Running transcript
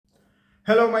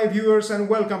Hello my viewers and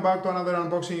welcome back to another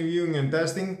unboxing, reviewing and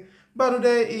testing. But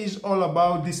today is all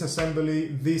about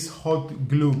disassembly this hot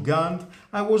glue gun.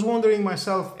 I was wondering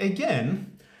myself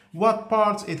again what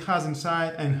parts it has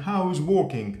inside and how it's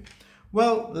working.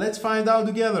 Well, let's find out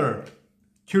together.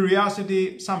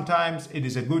 Curiosity, sometimes it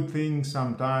is a good thing,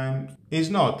 sometimes it's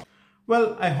not.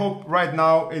 Well, I hope right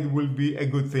now it will be a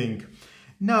good thing.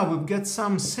 Now we've got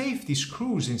some safety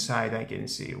screws inside, I can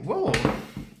see. Well,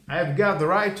 I've got the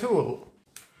right tool.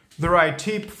 The right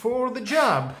tip for the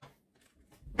job.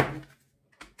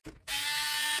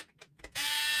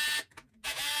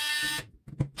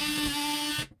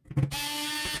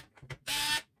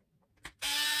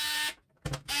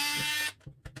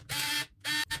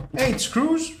 Eight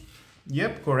screws.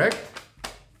 Yep, correct.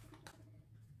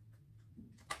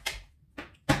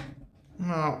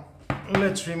 Now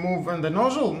let's remove the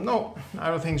nozzle. No, I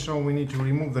don't think so. We need to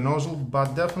remove the nozzle,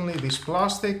 but definitely this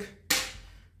plastic.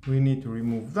 We need to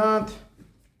remove that.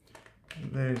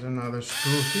 There's another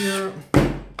screw here.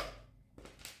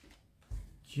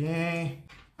 Okay.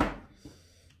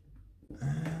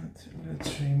 And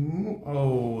let's remove...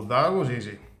 Oh, that was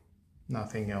easy.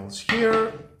 Nothing else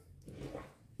here.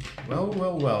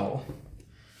 Well.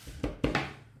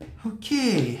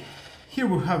 Okay. Here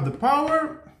we have the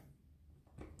power.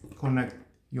 Connect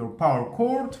your power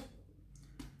cord.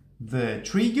 The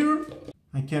trigger.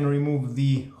 I can remove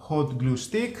the hot glue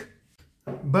stick,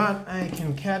 but I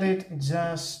can cut it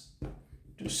just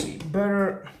to see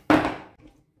better.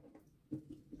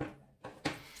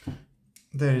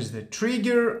 There is the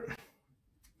trigger.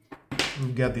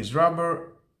 We've got this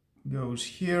rubber, goes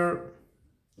here.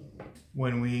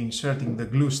 When we're inserting the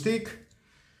glue stick,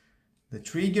 the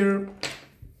trigger,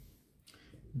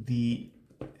 the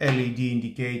LED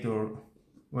indicator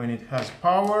when it has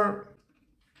power.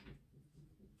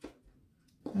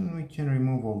 And we can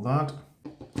remove all that.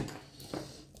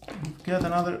 We've got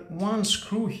another one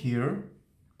screw here.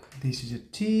 This is a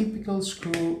typical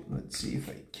screw. Let's see if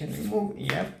I can remove.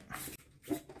 Yep.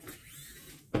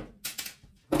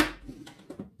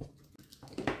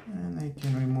 And I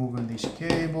can remove this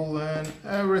cable and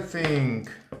everything.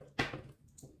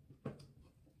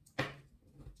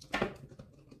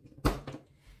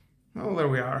 Oh, there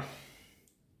we are.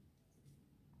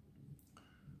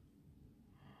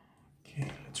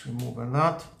 Let's remove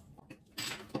that.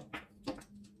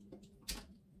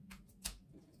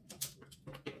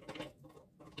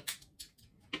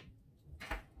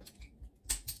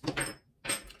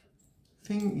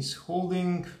 Thing is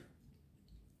holding.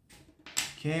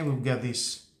 Okay, we've got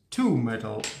these two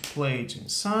metal plates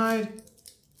inside,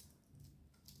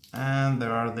 and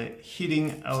there are the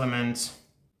heating elements.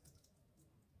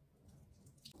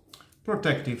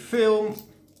 Protective film.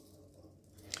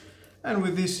 And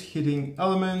with these heating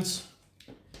elements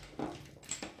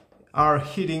are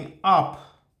heating up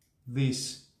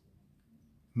this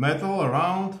metal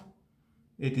around.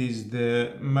 It is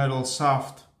the metal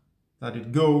shaft that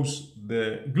it goes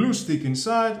the glue stick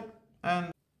inside,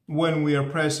 and when we are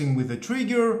pressing with the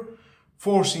trigger,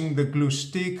 forcing the glue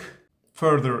stick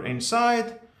further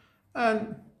inside,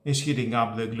 and is heating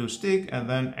up the glue stick and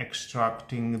then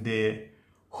extracting the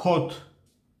hot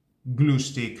glue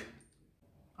stick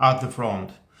at the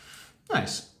front.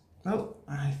 Nice. Well,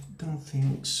 I don't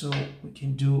think so. We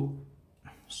can do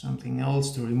something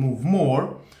else to remove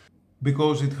more,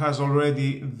 because it has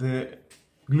already the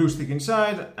glue stick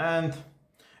inside and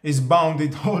is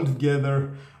bounded all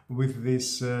together with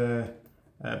this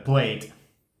plate.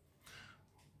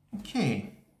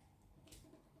 Okay,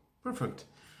 perfect.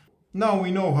 Now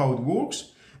we know how it works,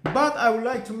 but I would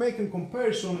like to make a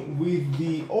comparison with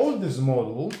the oldest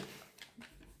model,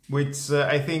 which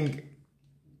I think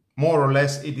more or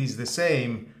less it is the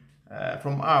same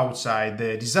from outside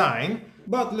the design,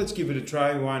 but let's give it a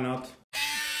try, why not?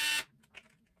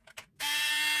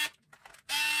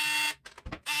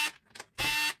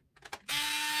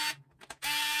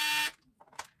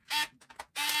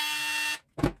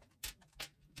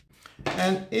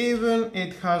 And even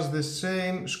it has the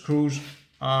same screws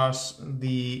as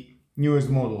the newest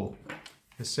model,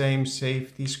 the same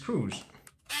safety screws.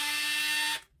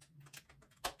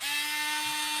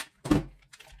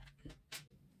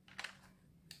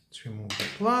 Remove the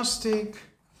plastic.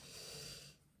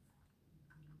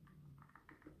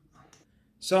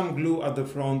 Some glue at the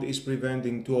front is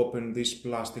preventing to open this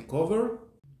plastic cover.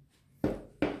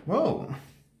 Well,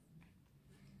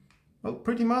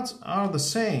 pretty much are the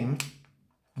same.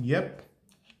 Yep,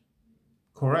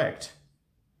 correct.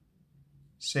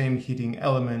 Same heating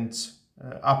elements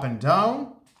up and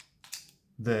down.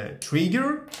 The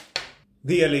trigger,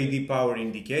 the LED power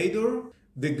indicator,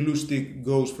 the glue stick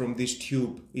goes from this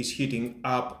tube, is heating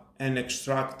up and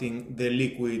extracting the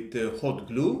liquid hot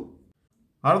glue,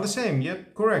 are the same.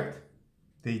 Yep, correct.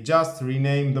 They just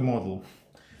renamed the model.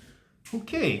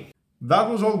 Okay, that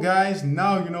was all, guys.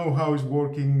 Now you know how is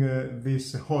working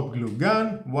this hot glue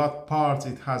gun, what parts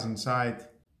it has inside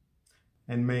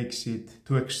and makes it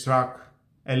to extract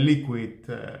a liquid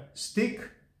stick,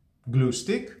 glue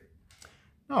stick.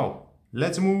 Now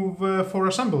let's move for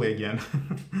assembly again.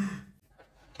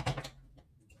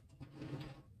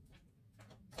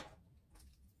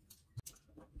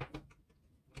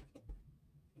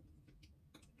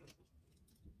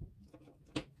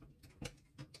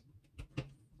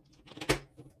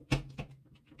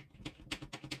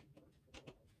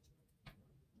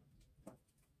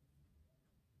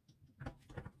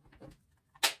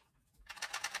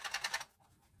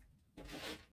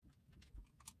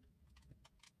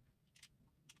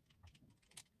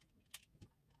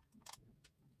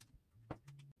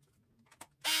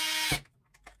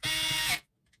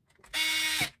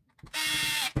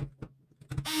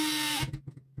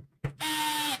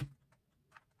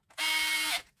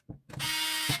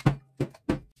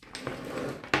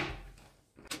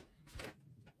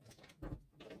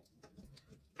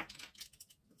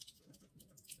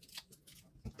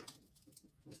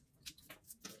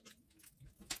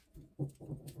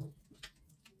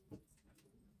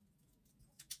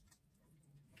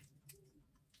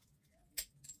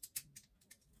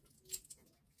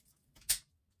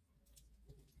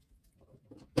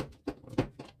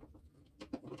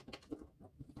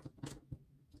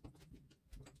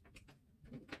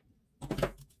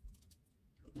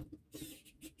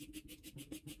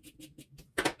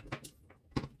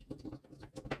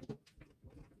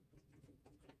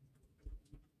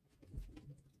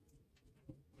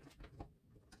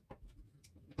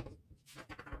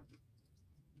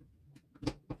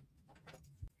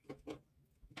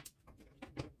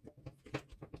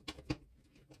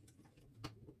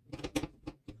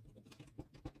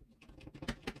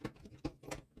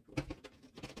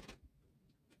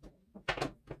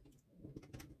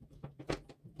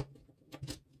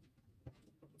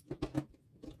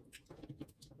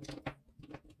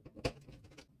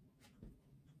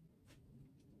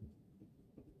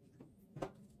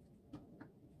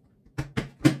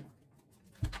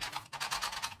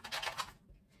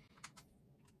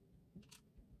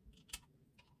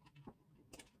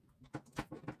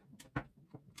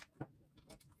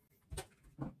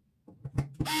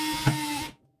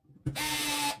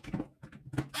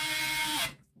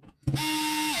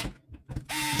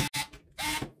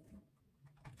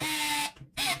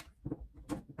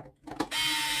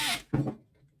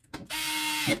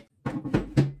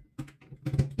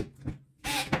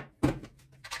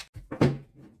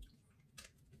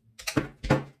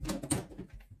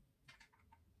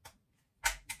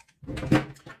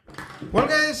 Well,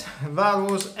 guys, that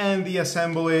was the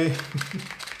assembly.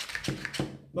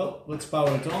 Well, let's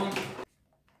power it on.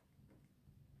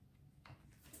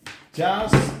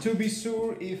 Just to be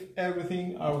sure if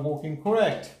everything are working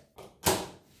correct.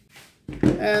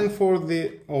 And for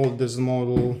the oldest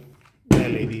model,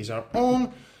 LEDs are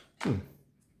on.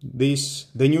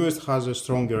 The newest has a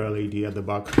stronger LED at the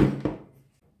back.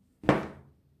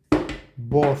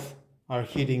 Both are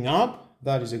heating up.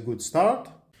 That is a good start.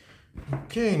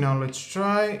 Okay, now let's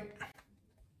try.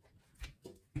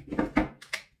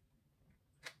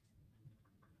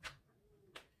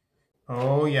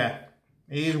 Oh yeah,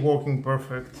 it is working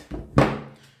perfect.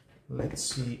 Let's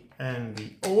see, and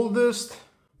the oldest.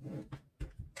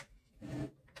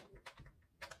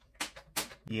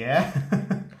 Yeah,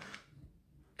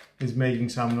 it's making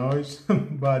some noise,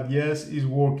 but yes, it's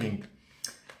working.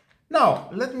 Now,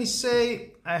 let me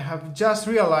say, I have just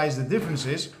realized the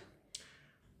differences.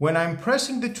 When I'm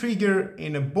pressing the trigger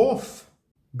in both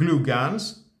glue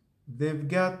guns, they've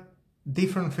got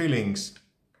different feelings.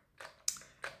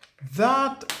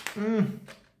 That,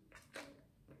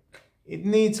 it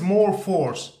needs more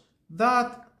force.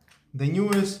 That, the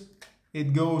newest,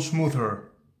 it goes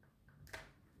smoother.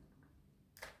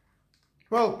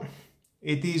 Well,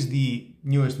 it is the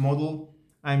newest model.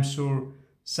 I'm sure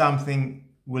something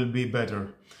will be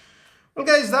better. Well,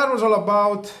 guys, that was all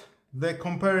about the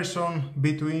comparison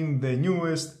between the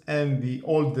newest and the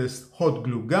oldest hot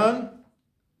glue gun.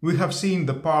 We have seen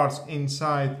the parts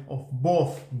inside of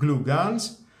both glue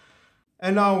guns,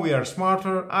 and now we are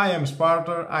smarter. I am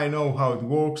smarter. I know how it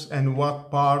works and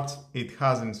what parts it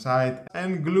has inside,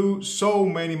 and glue so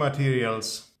many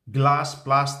materials: glass,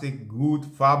 plastic, wood,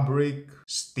 fabric,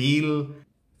 steel,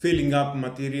 filling up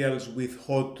materials with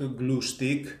hot glue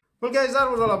stick. Well guys, that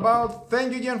was all about.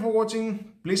 Thank you again for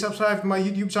watching. Please subscribe to my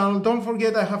YouTube channel. Don't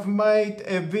forget I have made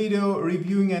a video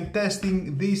reviewing and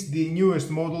testing the newest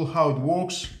model, how it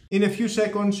works. In a few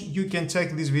seconds you can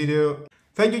check this video.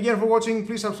 Thank you again for watching.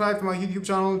 Please subscribe to my YouTube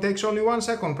channel. It takes only 1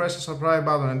 second. Press the subscribe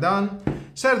button and done.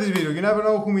 Share this video, you never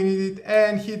know who may need it,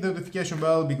 and hit the notification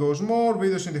bell because more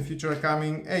videos in the future are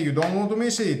coming and you don't want to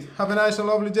miss it. Have a nice and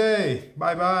lovely day.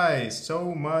 Bye bye.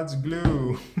 So much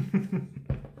glue.